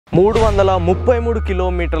333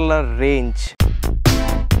 కిలోమీటర్ల రేంజ్.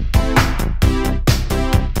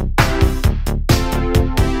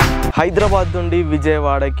 హైదరాబాద్ నుండి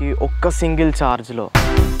విజయవాడకి ఒక్క single ఛార్జ్లో.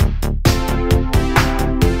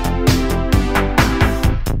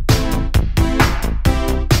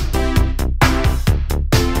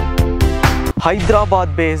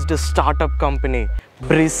 Hyderabad based startup company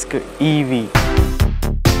brisk EV.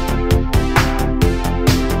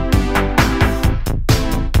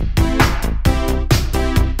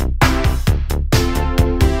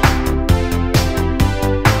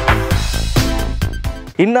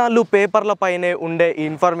 ఇన్నాళ్ళు పేపర్ల పైనే ఉండే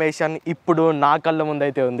ఇన్ఫర్మేషన్ ఇప్పుడు నా కళ్ళ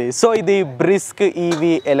ముందైతే ఉంది. సో ఇది బ్రిస్క్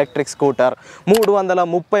ఈవీ ఎలక్ట్రిక్ స్కూటర్,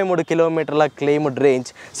 333 కిలోమీటర్ల క్లెయిమ్డ్ రేంజ్.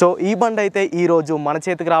 సో ఈ బండి అయితే ఈరోజు మన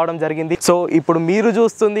చేతికి రావడం జరిగింది. సో ఇప్పుడు మీరు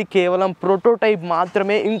చూస్తుంది కేవలం ప్రోటోటైప్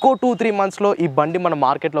మాత్రమే. ఇంకో 2-3 మంత్స్లో ఈ బండి మన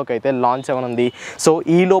మార్కెట్లోకి అయితే లాంచ్ అవ్వనుంది. సో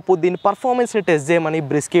ఈలోపు దీని పర్ఫార్మెన్స్ని టెస్ట్ చేయమని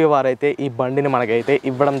బ్రిస్క్ ఈవీ వారైతే ఈ బండిని మనకైతే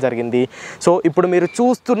ఇవ్వడం జరిగింది. సో ఇప్పుడు మీరు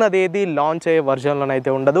చూస్తున్నది ఏది లాంచ్ అయ్యే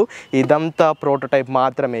వర్జన్లోనైతే ఉండదు, ఇదంతా ప్రోటోటైప్ మాత్రమే.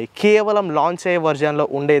 కేవలం లాంచ్ అయ్యే వర్జన్లో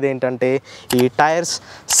ఉండేది ఏంటంటే ఈ tyres,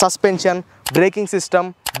 suspension, braking system,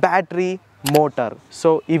 battery, motor.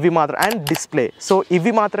 So ఇవి మాత్రం అండ్ డిస్ప్లే. సో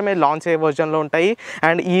ఇవి మాత్రమే లాంచ్ అయ్యే వర్జన్లో ఉంటాయి.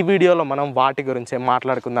 అండ్ ఈ వీడియోలో మనం వాటి గురించే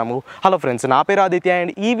మాట్లాడుకుందాము. హలో ఫ్రెండ్స్, నా పేరు ఆదిత్య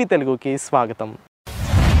అండ్ ఈవీ తెలుగుకి స్వాగతం.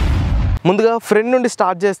 ముందుగా ఫ్రంట్ నుండి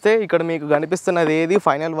స్టార్ట్ చేస్తే ఇక్కడ మీకు కనిపిస్తున్నది ఏది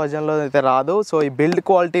ఫైనల్ వర్జన్లో అయితే రాదు. సో ఈ బిల్డ్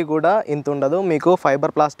క్వాలిటీ కూడా ఇంత ఉండదు, మీకు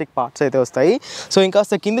ఫైబర్ ప్లాస్టిక్ పార్ట్స్ అయితే వస్తాయి. సో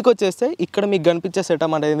ఇంకాస్త కిందికి వచ్చేస్తే ఇక్కడ మీకు కనిపించే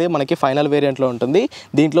సెటప్ అనేది మనకి ఫైనల్ వేరియంట్లో ఉంటుంది.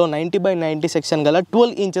 దీంట్లో 90/90 సెక్షన్ గల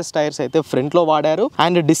 12 ఇంచెస్ టైర్స్ అయితే ఫ్రంట్లో వాడారు.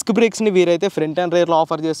 And disc బ్రేక్స్ని వీరైతే front and రేర్లో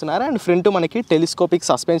offer చేస్తున్నారు. అండ్ ఫ్రంట్ మనకి టెలిస్కోపిక్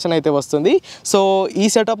సస్పెన్షన్ అయితే వస్తుంది. సో ఈ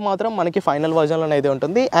సెటప్ మాత్రం మనకి ఫైనల్ వర్జన్లోనే అయితే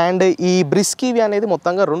ఉంటుంది. అండ్ ఈ బ్రిస్క్ ఈవీ అనేది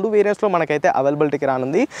మొత్తంగా 2 వేరియంట్స్లో మనకైతే అవైలబిలిటీకి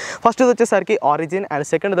రానుంది. ఫస్ట్ వచ్చేసరికి ఆరిజిన్ అండ్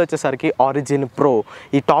సెకండ్ వచ్చేసరికి ఆరిజిన్ ప్రో.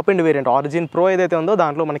 ఈ top end variant origin pro ఏదైతే ఉందో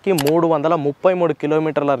దాంట్లో మనకి 333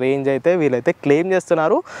 కిలోమీటర్ల రేంజ్ అయితే వీళ్ళైతే క్లెయిమ్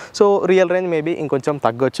చేస్తున్నారు. సో రియల్ రేంజ్ మేబీ ఇంకొంచెం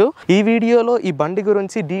తగ్గొచ్చు. ఈ వీడియోలో ఈ బండి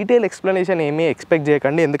గురించి డీటెయిల్ ఎక్స్ప్లెనేషన్ ఏమీ ఎక్స్పెక్ట్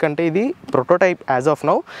చేయకండి, ఎందుకంటే ఇది ప్రోటోటైప్ యాజ్ ఆఫ్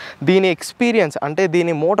నౌ. దీని ఎక్స్పీరియన్స్ అంటే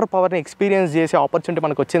దీని మోటార్ పవర్ని ఎక్స్పీరియన్స్ చేసే ఆపర్చునిటీ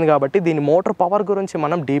మనకు వచ్చింది కాబట్టి దీని మోటార్ పవర్ గురించి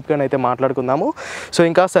మనం డీప్గా అయితే మాట్లాడుకుందాము. సో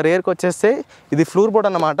ఇంకా రేర్కి వచ్చేస్తే ఇది ఫ్లోర్ బోర్డ్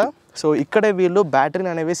అన్నమాట. సో ఇక్కడే వీళ్ళు బ్యాటరీని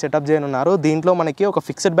అనేవి సెటప్ చేయనున్నారు. దీంట్లో మనకి ఒక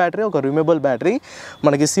ఫిక్స్డ్ బ్యాటరీ, ఒక రిమూవబుల్ బ్యాటరీ.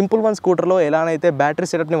 మనకి సింపుల్ వన్ స్కూటర్లో ఎలానైతే బ్యాటరీ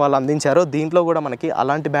సెటప్ని వాళ్ళు అందించారో దీంట్లో కూడా మనకి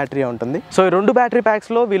అలాంటి బ్యాటరీ ఉంటుంది. సో ఈ 2 బ్యాటరీ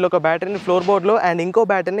ప్యాక్స్లో వీళ్ళు ఒక బ్యాటరీని ఫ్లోర్ బోర్డ్లో అండ్ ఇంకో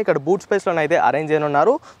బ్యాటరీని ఇక్కడ బూట్ స్పేస్లో అయితే అరేంజ్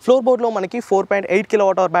చేయనున్నారు. ఫ్లోర్ బోర్డ్లో మనకి 4.8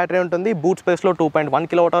 kWh బ్యాటరీ ఉంటుంది, బూట్ స్పేస్లో 2.1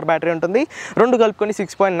 kWh బ్యాటరీ ఉంటుంది. 2 కలుపుకొని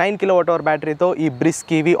 6.9 kWh బ్యాటరీతో ఈ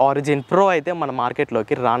బ్రిస్క్ ఈవీ ఆరిజిన్ ప్రో అయితే మన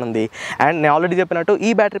మార్కెట్లోకి రానుంది. అండ్ నేను ఆల్రెడీ చెప్పినట్టు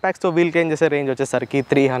ఈ బ్యాటరీ ప్యాక్స్తో వీల్ కేం చేసే రేంజ్ వచ్చేసరికి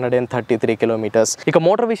 333 కిలోమీటర్స్. ఇక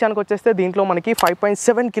మోటార్ విషయానికి వచ్చేస్తే దీంట్లో మనకి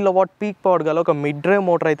 5.7 kW పీక్ పవర్ గల ఒక మిడ్ డ్రైవ్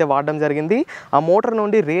మోటార్ అయితే వాడడం జరిగింది. ఆ మోటార్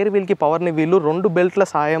నుండి రేర్ వీల్కి పవర్ని వీళ్ళు 2 బెల్ట్ల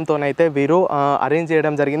సాయంతోనైతే వీరు అరేంజ్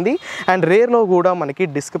చేయడం జరిగింది. అండ్ రేర్లో కూడా మనకి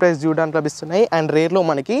డిస్క్ ప్రెస్ చూడడానికి లభిస్తున్నాయి. అండ్ రేర్లో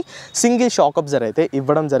మనకి సింగిల్ షాక్ అబ్జర్వర్ అయితే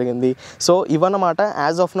ఇవ్వడం జరిగింది. సో ఇవన్నమాట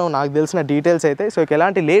యాజ్ ఆఫ్ నౌ నాకు తెలిసిన డీటెయిల్స్ అయితే. సో ఇక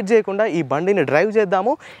ఎలాంటి లేట్ చేయకుండా ఈ బండిని డ్రైవ్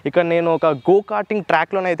చేద్దాము. ఇక్కడ నేను ఒక గో కార్టింగ్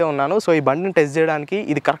ట్రాక్లోనైతే ఉన్నాను. సో ఈ బండిని టెస్ట్ చేయడానికి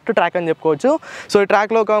ఇది కరెక్ట్ ట్రాక్ అని చెప్పుకోవచ్చు. సో ఈ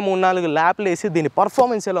ట్రాక్లో ఒక 3-4 ల్యాప్లు వేసి దీని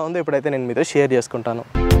పర్ఫార్మెన్స్ ఎలా ఉందో ఇప్పుడైతే నేను మీతో షేర్ చేసుకుంటాను.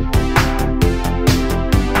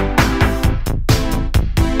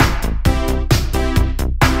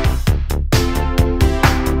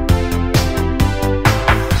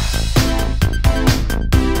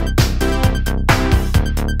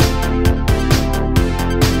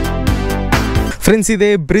 ఫ్రెండ్స్, ఇదే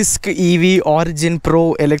brisk EV origin pro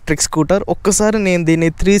electric scooter. ఒక్కసారి నేను దీన్ని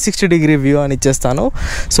 360 వ్యూ అని ఇచ్చేస్తాను.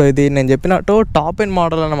 సో ఇది నేను చెప్పినట్టు టాప్ ఎండ్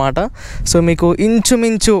మోడల్ అనమాట. సో మీకు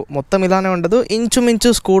ఇంచుమించు మొత్తం ఇలానే ఉండదు, ఇంచుమించు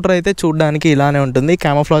స్కూటర్ అయితే చూడడానికి ఇలానే ఉంటుంది.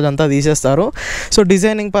 క్యామోఫ్లాజ్ అంతా తీసేస్తారు. సో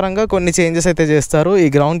డిజైనింగ్ పరంగా కొన్ని చేంజెస్ అయితే చేస్తారు. ఈ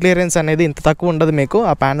గ్రౌండ్ క్లియరెన్స్ అనేది ఇంత తక్కువ ఉండదు, మీకు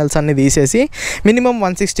ఆ ప్యానల్స్ అన్ని తీసేసి మినిమం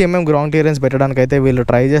 160 mm గ్రౌండ్ క్లియరెన్స్ పెట్టడానికి అయితే వీళ్ళు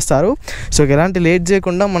ట్రై చేస్తారు. సో ఎలాంటి లేట్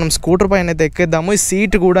చేయకుండా మనం స్కూటర్ పైన అయితే ఎక్కేద్దాము. ఈ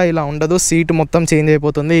సీట్ కూడా ఇలా ఉండదు, సీట్ మొత్తం చేంజ్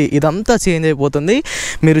అయిపోతుంది, ఇదంతా చేంజ్ అయిపోతుంది.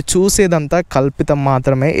 మీరు చూసేదంతా కల్పితం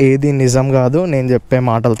మాత్రమే, ఏది నిజం కాదు నేను చెప్పే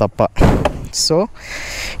మాటలు తప్ప. సో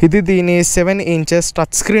ఇది దీని 7 inches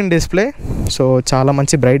touch screen display. So చాలా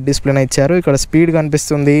మంచి బ్రైట్ డిస్ప్లేనే ఇచ్చారు. ఇక్కడ స్పీడ్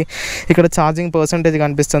కనిపిస్తుంది, ఇక్కడ ఛార్జింగ్ పర్సంటేజ్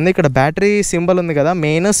కనిపిస్తుంది, ఇక్కడ బ్యాటరీ సింబల్ ఉంది కదా,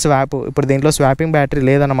 మెయిన్ స్వాప్. ఇప్పుడు దీంట్లో స్వాపింగ్ బ్యాటరీ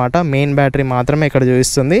లేదనమాట, మెయిన్ బ్యాటరీ మాత్రమే ఇక్కడ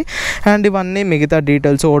చూపిస్తుంది. అండ్ ఇవన్నీ మిగతా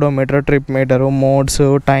details odometer, trip metre, modes,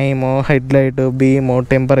 time, headlight, beam,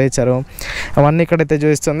 temperature అవన్నీ ఇక్కడైతే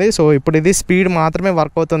చూపిస్తుంది. సో ఇప్పుడు ఇది స్పీడ్ మాత్రమే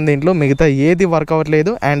వర్క్ అవుతుంది, దీంట్లో మిగతా ఏది వర్క్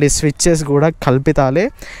అవ్వట్లేదు. అండ్ ఈ స్విచ్చెస్ కూడా కల్పితాలే,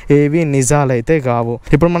 ఏవి నిజాలు నిమిషాలు అయితే కావు.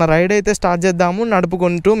 ఇప్పుడు మన రైడ్ అయితే స్టార్ట్ చేద్దాము,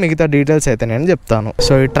 నడుపుకుంటూ మిగతా డీటెయిల్స్ అయితే నేను చెప్తాను.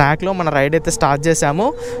 సో ఈ ట్రాక్లో మన రైడ్ అయితే స్టార్ట్ చేసాము.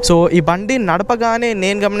 సో ఈ బండి నడపగానే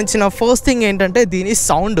నేను గమనించిన ఫస్ట్ థింగ్ ఏంటంటే దీని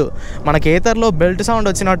సౌండ్. మనకి ఏతర్లో బెల్ట్ సౌండ్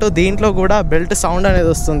వచ్చినట్టు దీంట్లో కూడా బెల్ట్ సౌండ్ అనేది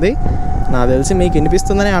వస్తుంది. నాకు తెలిసి మీకు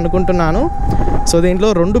వినిపిస్తుందని అనుకుంటున్నాను. సో దీంట్లో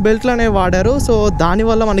 2 బెల్ట్లు అనేవి వాడారు. సో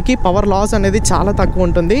దానివల్ల మనకి పవర్ లాస్ అనేది చాలా తక్కువ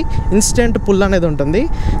ఉంటుంది, ఇన్స్టెంట్ పుల్ అనేది ఉంటుంది.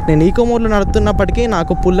 నేను ఈకో మోడ్లో నడుపుతున్నప్పటికీ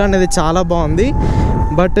నాకు పుల్ అనేది చాలా బాగుంది.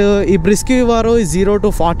 బట్ ఈ బ్రిస్క్ EV వారు 0 to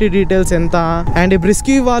 40 డీటెయిల్స్ ఎంత, అండ్ ఈ బ్రిస్క్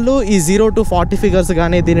EV వాళ్ళు ఈ 0 to 40 ఫిగర్స్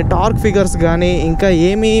కానీ దీని టార్క్ ఫిగర్స్ కానీ ఇంకా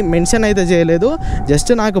ఏమీ మెన్షన్ అయితే చేయలేదు.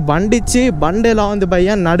 జస్ట్ నాకు బండి ఇచ్చి బండి ఎలా ఉంది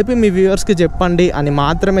భయ్యా నడిపి మీ వ్యూవర్స్కి చెప్పండి అని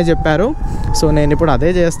మాత్రమే చెప్పారు. సో నేను ఇప్పుడు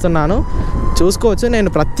అదే చేస్తున్నాను, చూసుకోవచ్చు. నేను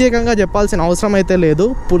ప్రత్యేకంగా చెప్పాల్సిన అవసరం అయితే లేదు.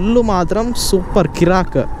 పుల్లు మాత్రం సూపర్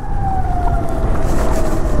కిరాక్.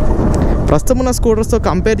 ప్రస్తుతం ఉన్న స్కూటర్స్తో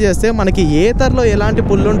కంపేర్ చేస్తే మనకి ఏతర్లో ఎలాంటి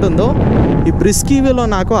పుల్లు ఉంటుందో ఈ బ్రిస్క్ EVలో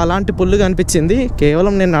నాకు అలాంటి పుల్లు కనిపించింది.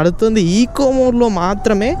 కేవలం నేను నడుపుతుంది ఈకో మోడ్లో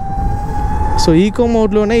మాత్రమే. సో ఈకో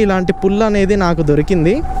మోడ్లోనే ఇలాంటి పుల్లు అనేది నాకు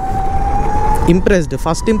దొరికింది. ఇంప్రెస్డ్,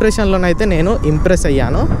 ఫస్ట్ ఇంప్రెషన్లోనైతే నేను ఇంప్రెస్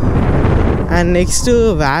అయ్యాను. అండ్ నెక్స్ట్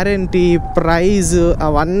వారంటీ, ప్రైజ్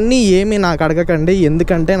అవన్నీ ఏమీ నాకు అడగకండి,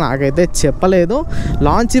 ఎందుకంటే నాకైతే చెప్పలేదు.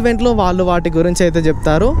 లాంచ్ ఈవెంట్లో వాళ్ళు వాటి గురించి అయితే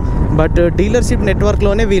చెప్తారు. బట్ డీలర్షిప్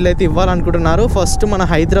నెట్వర్క్లోనే వీళ్ళైతే ఇవ్వాలనుకుంటున్నారు. ఫస్ట్ మన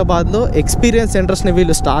హైదరాబాద్లో ఎక్స్పీరియన్స్ సెంటర్స్ని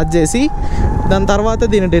వీళ్ళు స్టార్ట్ చేసి దాని తర్వాత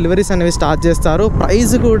దీని డెలివరీస్ అనేవి స్టార్ట్ చేస్తారు.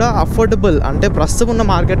 ప్రైస్ కూడా అఫోర్డబుల్, అంటే ప్రస్తుతం ఉన్న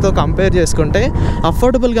మార్కెట్తో కంపేర్ చేసుకుంటే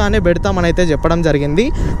అఫోర్డబుల్గానే పెడతామని అయితే చెప్పడం జరిగింది.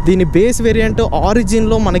 దీని బేస్ వేరియంట్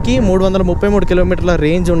ఆరిజిన్లో మనకి 333 కిలోమీటర్ల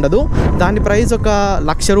రేంజ్ ఉండదు. దాని ప్రైస్ ఒక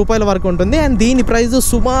 ₹1,00,000 వరకు ఉంటుంది. అండ్ దీని ప్రైస్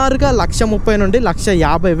సుమారుగా 1,30,000 నుండి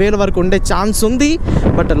 1,50,000 వరకు ఉండే ఛాన్స్ ఉంది.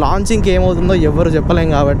 బట్ లాంచింగ్కి ఏమవుతుందో ఎవరు చెప్పలేం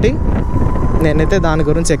కాబట్టి నేనైతే దాని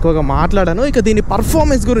గురించి ఎక్కువగా మాట్లాడాను. ఇక దీని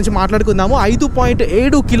పర్ఫార్మెన్స్ గురించి మాట్లాడుకుందాము.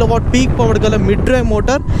 5.7 కిలోవాట్ పీక్ పవర్ గల mid drive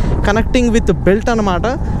motor connecting with belt అనమాట.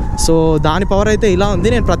 సో దాని పవర్ అయితే ఇలా ఉంది.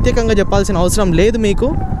 నేను ప్రత్యేకంగా చెప్పాల్సిన అవసరం లేదు మీకు.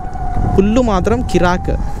 పుల్లు మాత్రం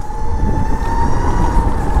కిరాక్.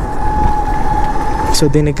 సో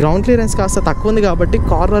దీని గ్రౌండ్ క్లియరెన్స్ కాస్త తక్కువ ఉంది కాబట్టి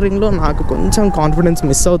కార్నరింగ్లో నాకు కొంచెం కాన్ఫిడెన్స్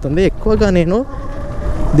మిస్ అవుతుంది. ఎక్కువగా నేను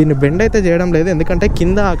దీన్ని బెండ్ అయితే చేయడం లేదు, ఎందుకంటే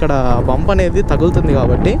కింద అక్కడ బంప్ అనేది తగులుతుంది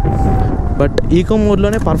కాబట్టి. బట్ ఈకో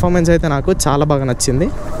మోడ్లోనే పర్ఫార్మెన్స్ అయితే నాకు చాలా బాగా నచ్చింది.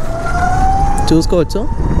 చూసుకోవచ్చు,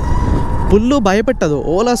 పుల్లు భయపెట్టదు.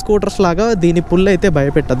 ఓలా స్కూటర్స్ లాగా దీని పుల్లు అయితే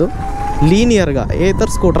భయపెట్టదు. లీనియర్గా,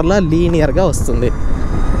 ఏతర్ స్కూటర్లా లీనియర్గా వస్తుంది.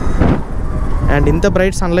 అండ్ ఇంత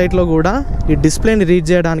బ్రైట్ సన్లైట్లో కూడా ఈ డిస్ప్లేని రీడ్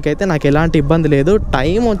చేయడానికి అయితే నాకు ఎలాంటి ఇబ్బంది లేదు.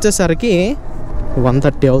 టైం వచ్చేసరికి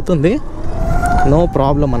 1:30 అవుతుంది, నో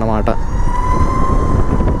ప్రాబ్లం అన్నమాట.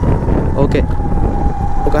 ఓకే,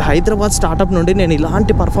 ఒక హైదరాబాద్ స్టార్టప్ నుండి నేను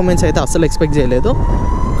ఇలాంటి పర్ఫార్మెన్స్ అయితే అస్సలు ఎక్స్పెక్ట్ చేయలేదు.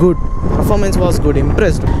 Good performance was good,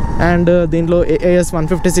 impressed. And దీంట్లో AAS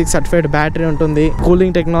 156 సర్టిఫైడ్ బ్యాటరీ ఉంటుంది,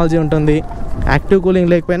 కూలింగ్ టెక్నాలజీ ఉంటుంది. యాక్టివ్ కూలింగ్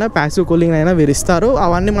లేకపోయినా ప్యాసివ్ కూలింగ్ అయినా వీరు ఇస్తారు.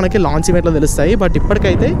 అవన్నీ మనకి లాంచ్ ఈవెంట్లో తెలుస్తాయి. బట్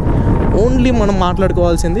ఇప్పటికైతే ఓన్లీ మనం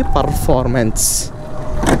మాట్లాడుకోవాల్సింది పర్ఫార్మెన్స్.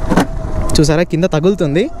 చూసారా కింద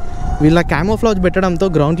తగులుతుంది. వీళ్ళ క్యామోఫ్లాజ్ పెట్టడంతో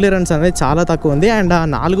గ్రౌండ్ క్లియరెన్స్ అనేది చాలా తక్కువ ఉంది. అండ్ ఆ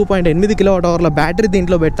 4.8 కిలోవాట్ అవర్ల బ్యాటరీ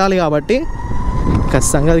దీంట్లో పెట్టాలి కాబట్టి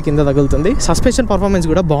ఖచ్చితంగా అది కింద తగులుతుంది. సస్పెన్షన్ పర్ఫార్మెన్స్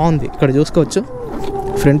కూడా బాగుంది, ఇక్కడ చూసుకోవచ్చు.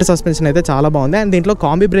 ఫ్రంట్ సస్పెన్షన్ అయితే చాలా బాగుంది. అండ్ దీంట్లో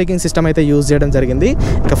కాంబీ బ్రేకింగ్ సిస్టమ్ అయితే యూజ్ చేయడం జరిగింది.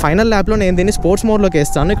 ఇక ఫైనల్ ల్యాప్లో నేను దీన్ని స్పోర్ట్స్ మోడ్లోకి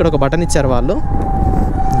వేస్తాను. ఇక్కడ ఒక బటన్ ఇచ్చారు వాళ్ళు,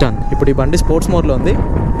 డన్. ఇప్పుడు ఈ బండి స్పోర్ట్స్ మోడ్లో ఉంది.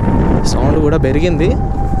 సౌండ్ కూడా పెరిగింది.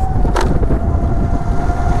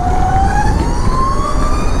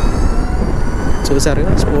 చూసారు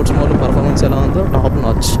కదా స్పోర్ట్స్ మోడ్ పర్ఫార్మెన్స్ ఎలా ఉందో, టాప్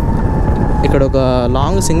నాచ్. ఇక్కడ ఒక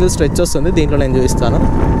లాంగ్ సింగిల్ స్ట్రెచ్ వస్తుంది, దీంట్లో నేను చూపిస్తాను.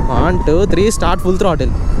 1 2 3 స్టార్ట్ ఫుల్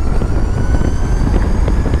థ్రాటిల్.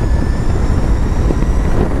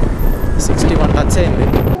 61 టచ్ అయింది.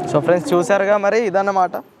 సో ఫ్రెండ్స్ చూసారుగా, మరి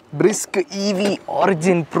ఇదన్నమాట బ్రిస్క్ EV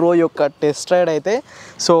ఆరిజిన్ ప్రో యొక్క టెస్ట్ రైడ్ అయితే.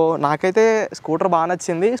 సో నాకైతే స్కూటర్ బాగా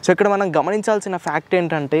నచ్చింది. సో ఇక్కడ మనం గమనించాల్సిన ఫ్యాక్ట్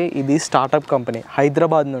ఏంటంటే ఇది స్టార్టప్ కంపెనీ,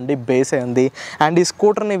 హైదరాబాద్ నుండి బేస్ అయింది. అండ్ ఈ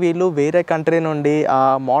స్కూటర్ని వీళ్ళు వేరే కంట్రీ నుండి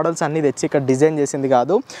మోడల్స్ అన్నీ తెచ్చి ఇక్కడ డిజైన్ చేసింది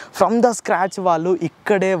కాదు, ఫ్రమ్ ద స్క్రాచ్ వాళ్ళు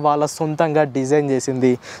ఇక్కడే వాళ్ళ సొంతంగా డిజైన్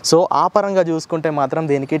చేసింది. సో ఆ పరంగా చూసుకుంటే మాత్రం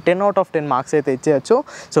దీనికి 10 out of 10 మార్క్స్ అయితే ఇచ్చేయచ్చు.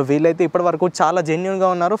 సో వీళ్ళైతే ఇప్పటి వరకు చాలా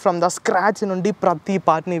జెన్యూన్గా ఉన్నారు. ఫ్రమ్ ద స్క్రాచ్ నుండి ప్రతి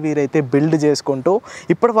పార్ట్ని వీరైతే బిల్డ్ చేసుకుంటూ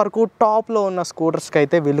ఇప్పటి వరకు టాప్లో ఉన్న స్కూటర్స్కి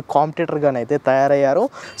అయితే వీళ్ళు కాంపిటేటర్గానైతే తయారయ్యారు.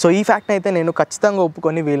 సో ఈ ఫ్యాక్ట్ని అయితే నేను ఖచ్చితంగా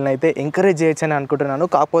ఒప్పుకొని వీళ్ళనైతే ఎంకరేజ్ చేయొచ్చని అనుకుంటున్నాను.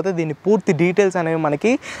 కాకపోతే దీని పూర్తి డీటెయిల్స్ అనేవి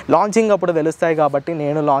మనకి లాంచింగ్ అప్పుడు తెలుస్తాయి కాబట్టి,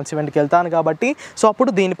 నేను లాంచ్ ఈవెంట్కి వెళ్తాను కాబట్టి, సో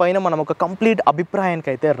అప్పుడు దీనిపైన మనం ఒక కంప్లీట్ అభిప్రాయానికి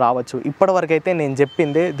అయితే రావచ్చు. ఇప్పటివరకు అయితే నేను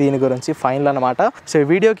చెప్పిందే దీని గురించి ఫైనల్ అనమాట. సో ఈ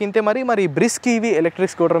వీడియోకి ఇంతే. మరి బ్రిస్క్ EV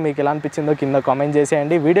ఎలక్ట్రిక్ స్కూటర్ మీకు ఎలా అనిపించిందో కింద కామెంట్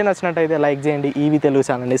చేసేయండి. వీడియో నచ్చినట్టయితే లైక్ చేయండి, EV తెలుగు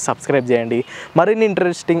ఛానల్ని సబ్స్క్రైబ్ చేయండి. మరిన్ని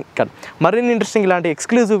ఇంట్రెస్టింగ్ ఇలాంటి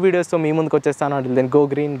ఎక్స్క్లూజివ్ వీడియోస్తో మీ ముందుకు వచ్చేస్తాను. Until then go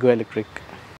green, go electric.